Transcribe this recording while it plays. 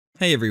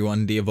Hey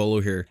everyone, Diavolo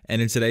here,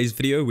 and in today's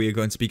video we are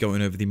going to be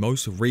going over the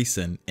most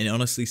recent, and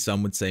honestly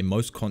some would say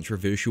most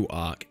controversial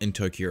arc in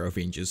Tokyo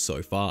Revengers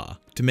so far.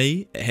 To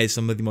me, it has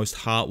some of the most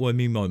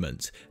heartwarming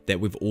moments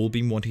that we've all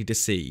been wanting to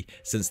see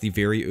since the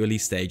very early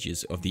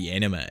stages of the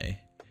anime.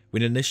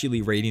 When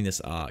initially reading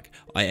this arc,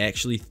 I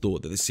actually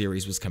thought that the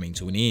series was coming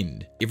to an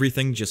end.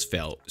 Everything just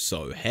felt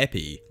so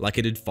happy, like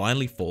it had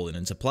finally fallen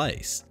into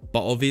place.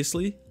 But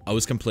obviously, I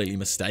was completely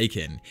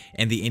mistaken,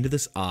 and the end of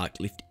this arc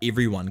left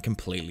everyone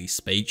completely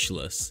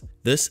speechless.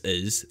 This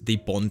is the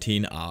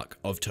Bonten Arc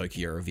of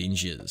Tokyo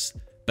Revengers.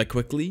 But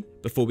quickly,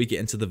 before we get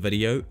into the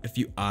video, if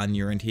you are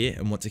new around here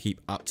and want to keep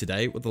up to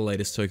date with the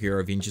latest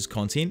Tokyo Revengers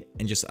content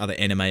and just other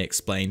anime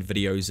explained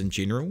videos in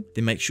general,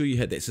 then make sure you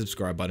hit that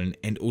subscribe button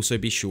and also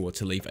be sure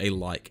to leave a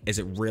like, as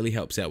it really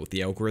helps out with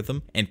the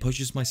algorithm and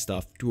pushes my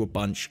stuff to a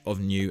bunch of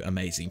new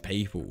amazing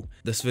people.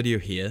 This video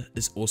here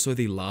is also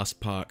the last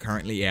part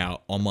currently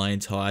out on my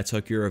entire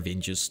Tokyo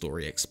Revengers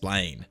story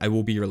explained. I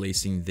will be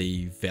releasing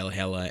the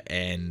Valhalla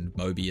and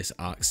Mobius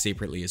arcs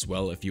separately as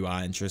well if you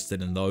are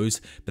interested in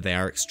those, but they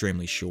are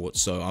extremely short,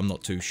 so I'm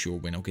not too sure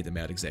when I'll get them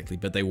out exactly,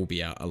 but they will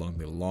be out along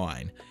the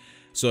line.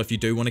 So if you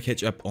do want to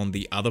catch up on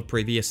the other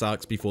previous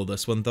arcs before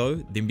this one though,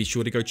 then be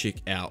sure to go check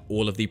out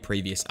all of the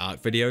previous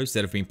arc videos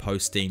that have been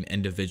posting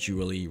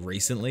individually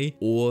recently,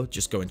 or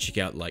just go and check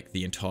out like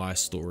the entire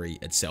story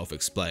itself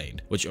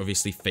explained, which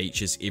obviously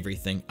features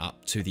everything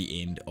up to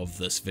the end of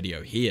this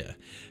video here.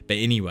 But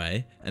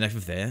anyway, enough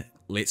of that,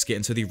 let's get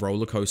into the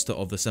roller coaster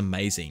of this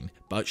amazing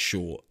but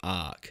short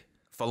arc.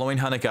 Following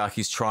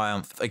Hanagaki's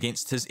triumph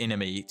against his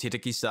enemy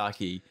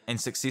Takemichi and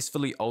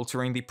successfully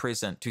altering the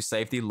present to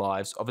save the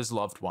lives of his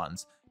loved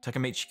ones,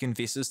 Takemichi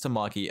confesses to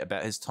Mikey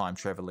about his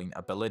time-traveling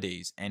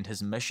abilities and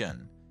his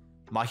mission.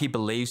 Mikey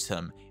believes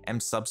him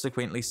and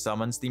subsequently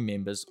summons the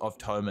members of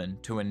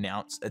Tomen to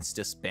announce its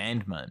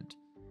disbandment.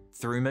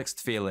 Through mixed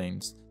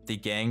feelings, the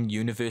gang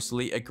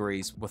universally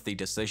agrees with the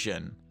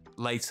decision.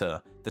 Later,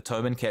 the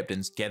Tomen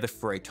captains gather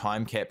for a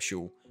time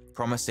capsule,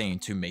 promising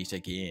to meet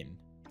again.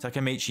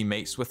 Takemichi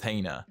meets with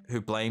Hina, who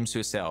blames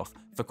herself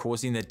for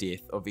causing the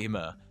death of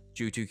Emma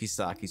due to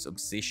Kisaki's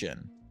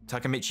obsession.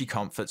 Takemichi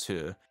comforts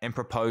her and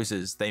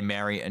proposes they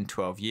marry in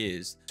 12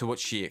 years, to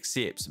which she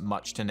accepts,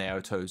 much to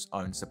Naoto's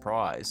own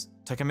surprise.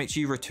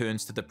 Takemichi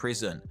returns to the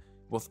present,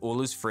 with all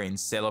his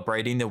friends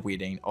celebrating the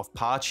wedding of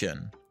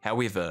Passione.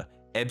 However,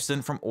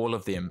 absent from all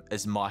of them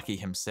is Mikey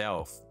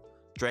himself.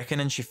 Draken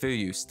and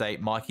Shifuyu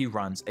state Mikey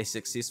runs a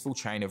successful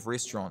chain of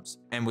restaurants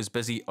and was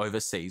busy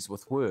overseas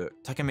with work.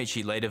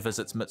 Takemichi later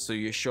visits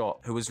Mitsuya's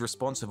shop, who is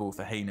responsible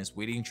for Hina's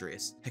wedding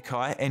dress.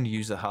 Hikai and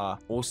Yuzuha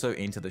also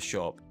enter the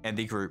shop, and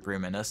the group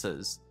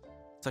reminisces.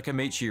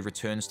 Takemichi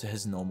returns to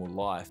his normal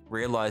life,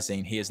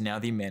 realizing he is now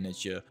the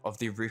manager of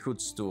the record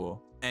store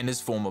and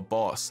his former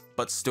boss,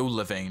 but still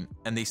living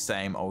in the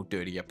same old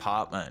dirty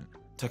apartment.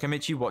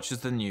 Takemichi watches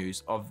the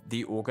news of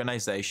the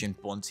organization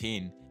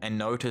Bonten and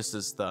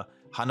notices the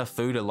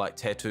Hanafuda-like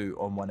tattoo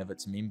on one of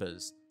its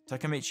members.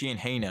 Takemichi and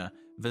Hina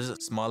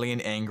visit Smiley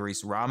and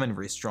Angry's ramen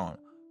restaurant.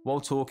 While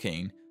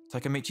talking,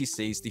 Takemichi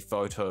sees the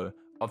photo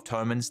of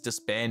Tomen's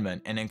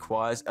disbandment and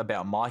inquires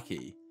about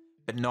Mikey,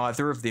 but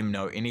neither of them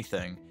know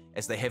anything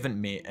as they haven't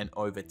met in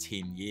over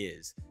 10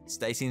 years,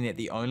 stating that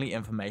the only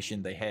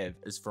information they have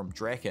is from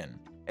Draken.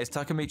 As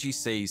Takemichi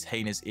sees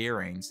Hina's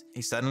earrings,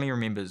 he suddenly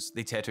remembers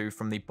the tattoo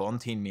from the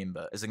Bonten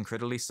member is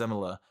incredibly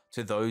similar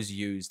to those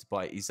used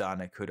by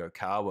Izana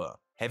Kurokawa.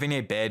 Having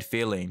a bad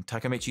feeling,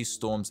 Takemichi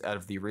storms out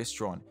of the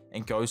restaurant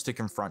and goes to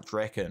confront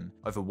Draken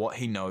over what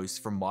he knows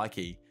from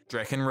Mikey.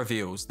 Draken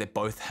reveals that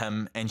both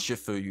him and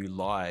Shifuyu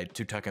lied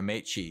to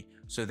Takemichi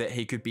so that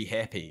he could be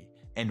happy,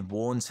 and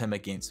warns him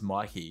against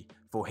Mikey,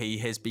 for he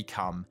has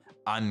become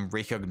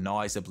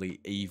unrecognizably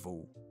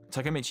evil.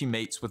 Takemichi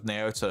meets with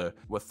Naoto,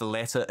 with the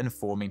latter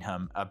informing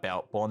him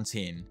about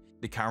Bonten,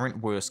 the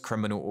current worst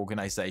criminal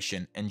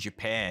organization in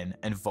Japan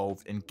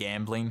involved in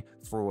gambling,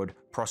 fraud,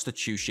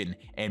 prostitution,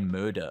 and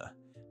murder.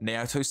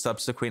 Naoto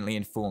subsequently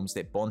informs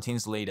that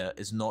Bonten's leader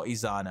is not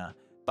Izana,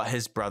 but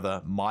his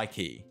brother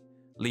Mikey,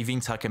 leaving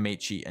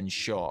Takemichi in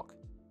shock.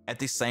 At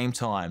the same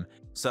time,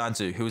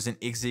 Sanzu, who is an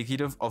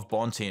executive of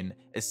Bonten,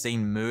 is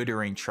seen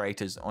murdering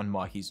traitors on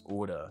Mikey's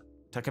order.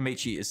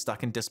 Takemichi is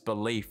stuck in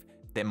disbelief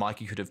that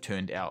Mikey could have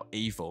turned out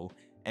evil,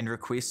 and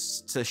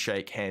requests to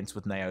shake hands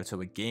with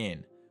Naoto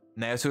again.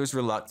 Naoto is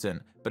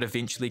reluctant, but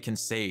eventually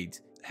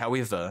concedes.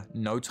 However,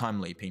 no time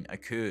leaping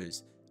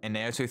occurs, and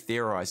Naoto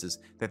theorizes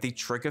that the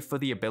trigger for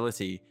the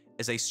ability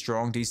is a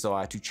strong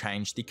desire to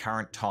change the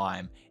current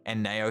time,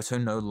 and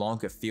Naoto no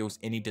longer feels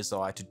any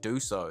desire to do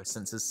so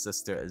since his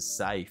sister is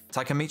safe.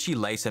 Takemichi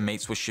later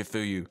meets with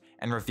Shifuyu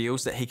and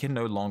reveals that he can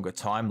no longer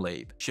time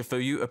leap.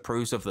 Shifuyu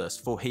approves of this,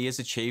 for he has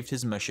achieved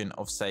his mission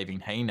of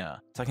saving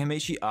Hina.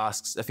 Takemichi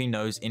asks if he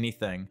knows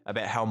anything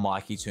about how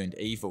Mikey turned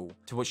evil,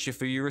 to which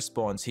Shifuyu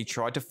responds he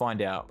tried to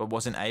find out but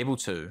wasn't able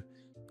to.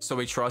 So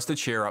he tries to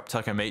cheer up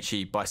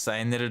Takemichi by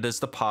saying that it is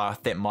the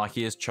path that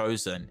Mikey has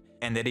chosen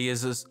and that he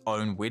has his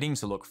own wedding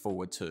to look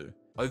forward to.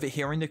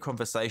 Overhearing the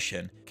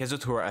conversation,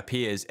 Kazutora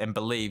appears and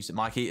believes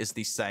Mikey is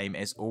the same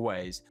as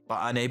always, but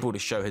unable to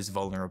show his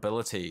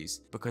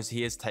vulnerabilities because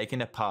he has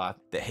taken a path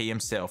that he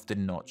himself did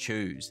not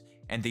choose,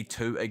 and the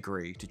two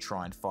agree to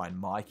try and find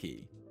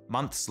Mikey.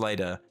 Months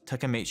later,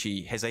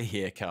 Takemichi has a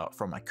haircut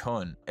from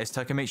Akun. As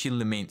Takemichi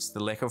laments the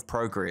lack of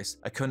progress,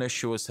 Akun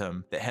assures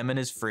him that him and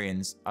his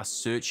friends are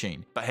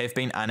searching but have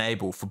been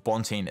unable, for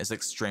Bonten is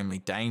extremely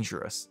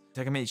dangerous.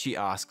 Takemichi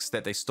asks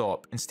that they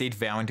stop, instead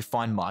vowing to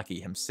find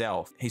Mikey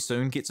himself. He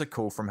soon gets a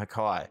call from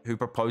Hakai, who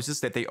proposes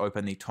that they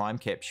open the time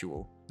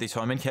capsule. The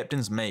Toman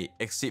captains meet,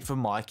 except for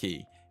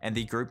Mikey, and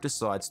the group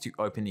decides to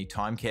open the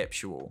time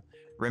capsule,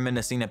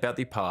 reminiscing about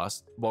the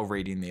past while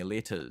reading their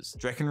letters.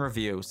 Draken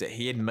reveals that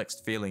he had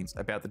mixed feelings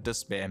about the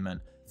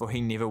disbandment, for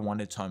he never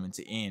wanted Toman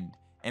to end,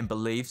 and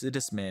believes the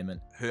disbandment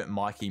hurt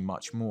Mikey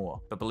much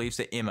more, but believes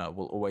that Emma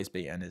will always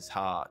be in his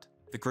heart.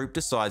 The group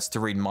decides to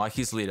read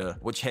Mikey's letter,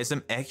 which has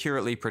him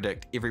accurately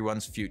predict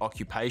everyone's future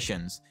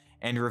occupations,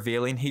 and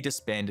revealing he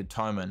disbanded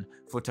Toman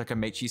for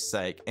Takemichi's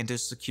sake and to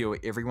secure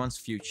everyone's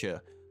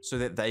future so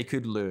that they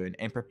could learn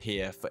and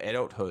prepare for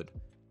adulthood.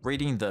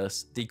 Reading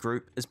this, the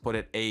group is put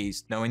at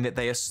ease knowing that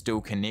they are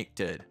still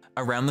connected.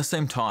 Around the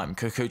same time,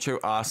 Kikucho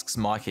asks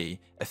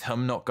Mikey if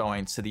him not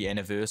going to the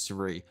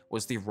anniversary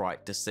was the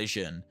right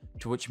decision,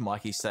 to which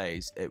Mikey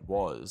says it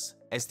was.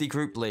 As the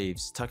group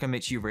leaves,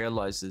 Takemichi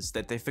realizes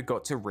that they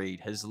forgot to read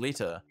his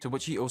letter, to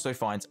which he also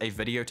finds a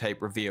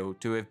videotape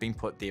revealed to have been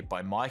put there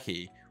by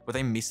Mikey with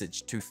a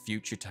message to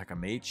future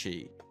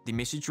Takemichi. The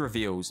message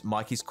reveals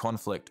Mikey's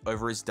conflict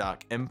over his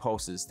dark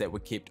impulses that were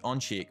kept on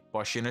check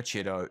by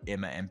Shinichiro,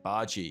 Emma and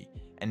Baji,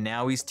 and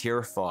now he's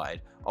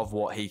terrified of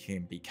what he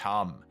can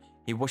become.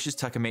 He wishes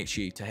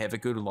Takemichi to have a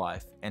good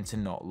life and to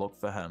not look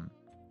for him.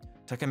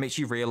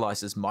 Takemichi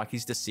realizes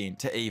Mikey's descent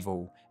to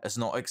evil is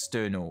not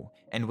external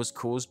and was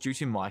caused due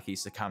to Mikey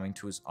succumbing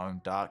to his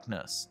own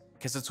darkness.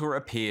 Kazutora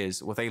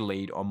appears with a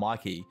lead on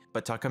Mikey,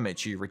 but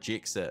Takemichi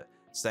rejects it,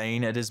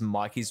 saying it is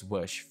Mikey's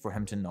wish for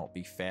him to not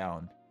be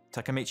found.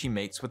 Takemichi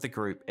meets with the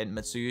group at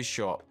Mitsuya's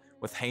shop,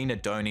 with Hina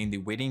donning the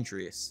wedding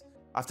dress.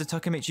 After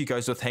Takemichi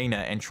goes with Hina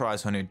and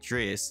tries on her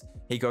dress,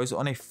 he goes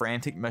on a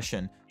frantic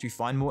mission to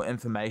find more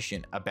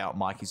information about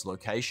Mikey's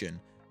location,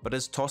 but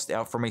is tossed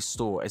out from a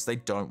store as they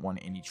don't want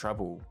any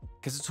trouble.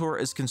 Kazutora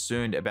is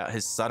concerned about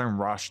his sudden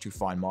rush to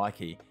find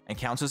Mikey and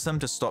counsels him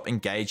to stop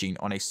engaging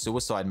on a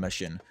suicide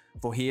mission,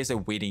 for he has a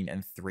wedding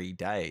in 3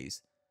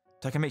 days.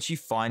 Takemichi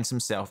finds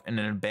himself in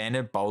an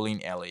abandoned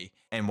bowling alley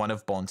in one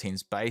of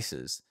Bonten's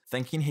bases.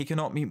 Thinking he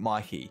cannot meet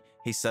Mikey,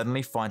 he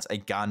suddenly finds a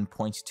gun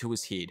pointed to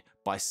his head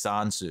by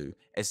Sanzu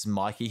as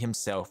Mikey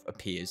himself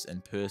appears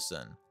in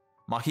person.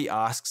 Mikey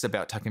asks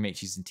about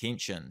Takemichi's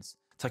intentions.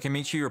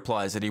 Takemichi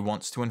replies that he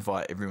wants to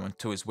invite everyone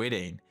to his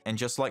wedding, and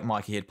just like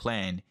Mikey had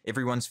planned,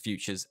 everyone's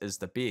futures is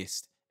the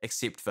best,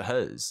 except for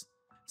his.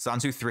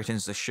 Sanzu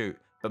threatens to shoot,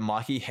 but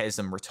Mikey has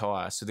him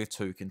retire so the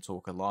two can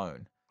talk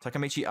alone.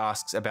 Takemichi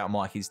asks about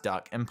Mikey's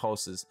dark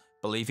impulses,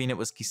 believing it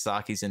was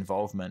Kisaki's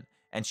involvement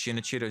and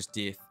Shinichiro's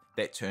death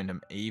that turned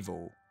him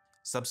evil.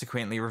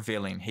 Subsequently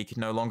revealing he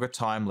can no longer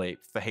time leap,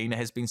 for Hina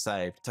has been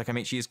saved.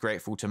 Takemichi is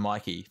grateful to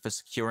Mikey for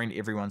securing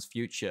everyone's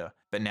future,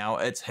 but now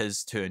it's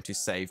his turn to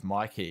save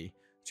Mikey,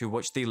 to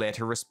which the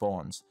latter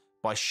responds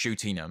by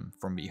shooting him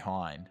from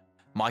behind.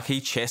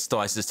 Mikey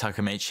chastises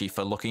Takemichi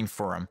for looking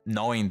for him,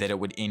 knowing that it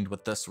would end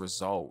with this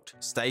result.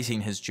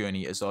 Stating his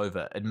journey is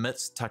over,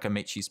 admits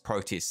Takemichi's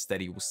protests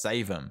that he will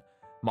save him.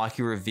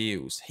 Mikey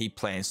reveals he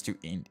plans to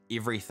end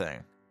everything.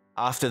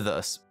 After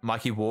this,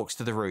 Mikey walks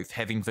to the roof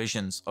having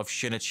visions of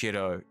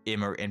Shinichiro,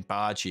 Emma and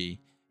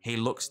Baji. He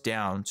looks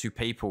down to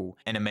people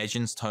and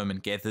imagines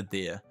Toman gathered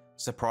there.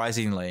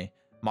 Surprisingly,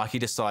 Mikey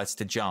decides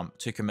to jump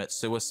to commit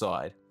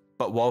suicide,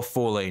 but while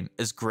falling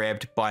is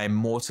grabbed by a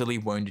mortally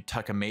wounded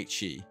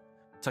Takemichi.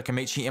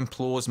 Takemichi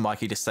implores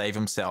Mikey to save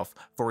himself,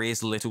 for he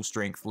has little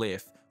strength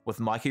left,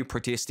 with Mikey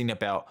protesting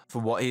for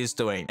what he is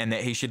doing and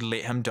that he should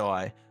let him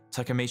die.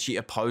 Takemichi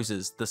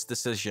opposes this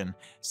decision,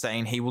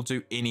 saying he will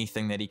do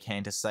anything that he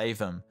can to save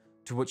him,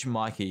 to which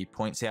Mikey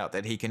points out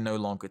that he can no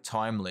longer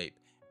time leap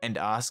and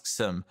asks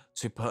him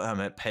to put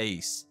him at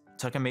peace.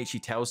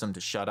 Takemichi tells him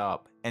to shut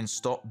up and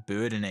stop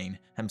burdening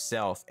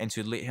himself and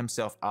to let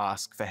himself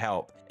ask for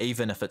help,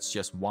 even if it's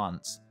just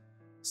once.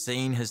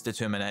 Seeing his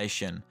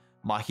determination,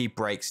 Mikey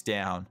breaks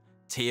down,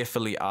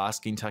 tearfully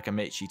asking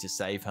Takemichi to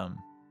save him.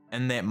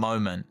 In that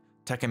moment,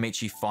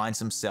 Takemichi finds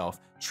himself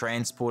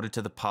transported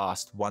to the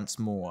past once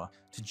more,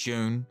 to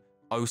June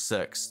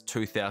 06,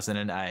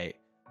 2008,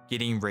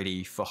 getting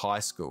ready for high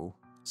school.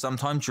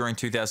 Sometime during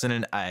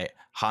 2008,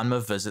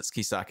 Hanma visits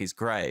Kisaki's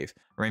grave,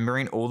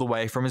 remembering all the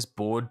way from his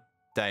bored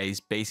days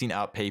beating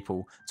up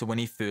people to when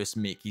he first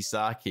met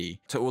Kisaki,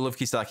 to all of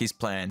Kisaki's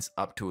plans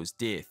up to his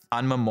death.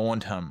 Hanma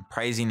mourned him,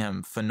 praising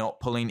him for not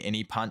pulling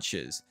any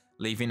punches,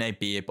 leaving a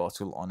beer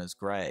bottle on his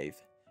grave.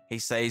 He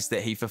says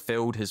that he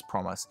fulfilled his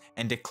promise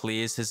and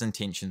declares his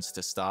intentions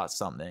to start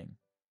something.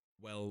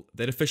 Well,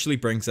 that officially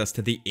brings us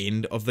to the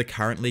end of the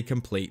currently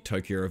complete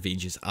Tokyo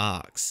Revengers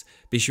arcs.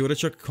 Be sure to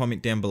chuck a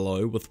comment down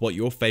below with what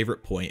your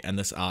favourite point in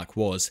this arc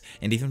was,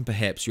 and even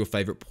perhaps your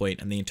favourite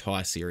point in the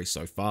entire series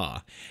so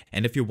far.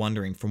 And if you're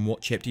wondering from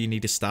what chapter you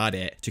need to start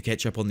at to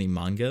catch up on the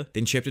manga,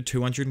 then chapter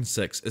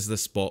 206 is the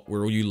spot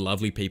where all you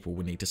lovely people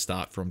will need to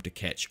start from to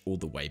catch all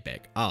the way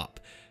back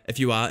up. If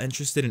you are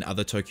interested in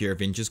other Tokyo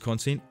Revengers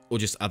content, or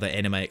just other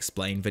anime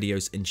explained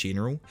videos in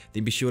general,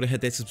 then be sure to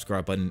hit that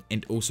subscribe button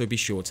and also be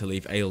sure to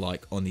leave a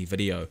like on the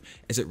video,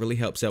 as it really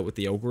helps out with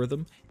the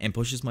algorithm and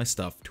pushes my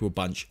stuff to a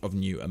bunch of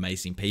new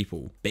amazing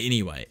people. But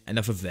anyway,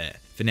 enough of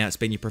that. For now, it's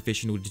been your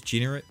professional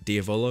degenerate,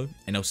 Diavolo,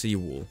 and I'll see you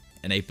all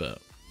in a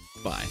bit.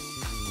 Bye.